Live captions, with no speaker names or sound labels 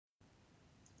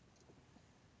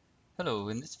Hello,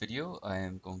 in this video I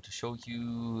am going to show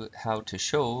you how to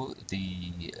show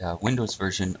the Windows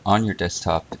version on your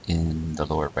desktop in the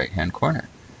lower right hand corner.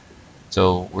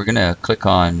 So we're going to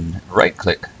right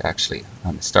click actually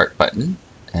on the start button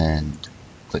and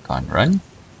click on run.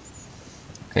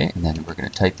 Okay, and then we're going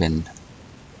to type in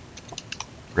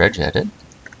regedit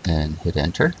and hit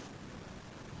enter.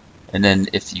 And then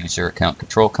if user account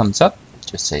control comes up,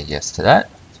 just say yes to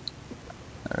that.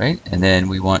 Alright, and then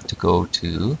we want to go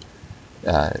to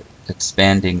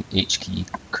expanding H key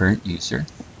current user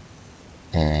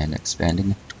and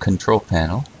expanding control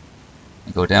panel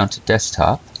and go down to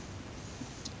desktop,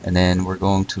 and then we're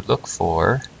going to look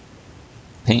for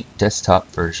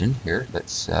PaintDesktopVersion here.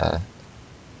 Let's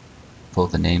pull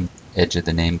the edge of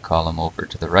the name column over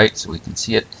to the right so we can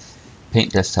see it.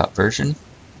 PaintDesktopVersion.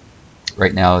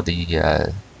 Right now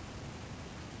the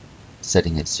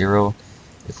setting is 0.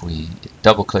 If we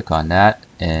double click on that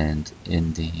and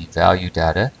in the value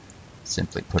data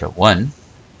simply put a 1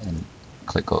 and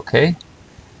click OK.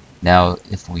 Now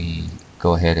if we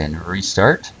go ahead and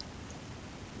restart,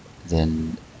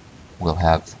 then we'll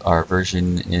have our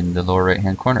version in the lower right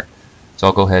hand corner. So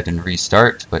I'll go ahead and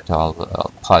restart, but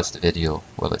I'll pause the video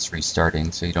while it's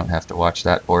restarting so you don't have to watch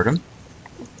that boredom.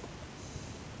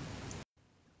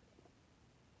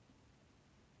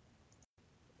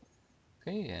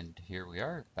 Okay, and here we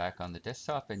are back on the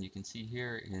desktop, and you can see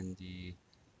here in the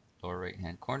lower right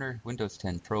hand corner Windows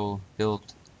 10 Pro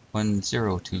build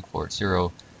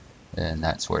 10240, and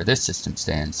that's where this system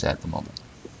stands at the moment.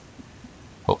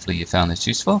 Hopefully you found this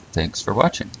useful. Thanks for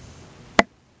watching.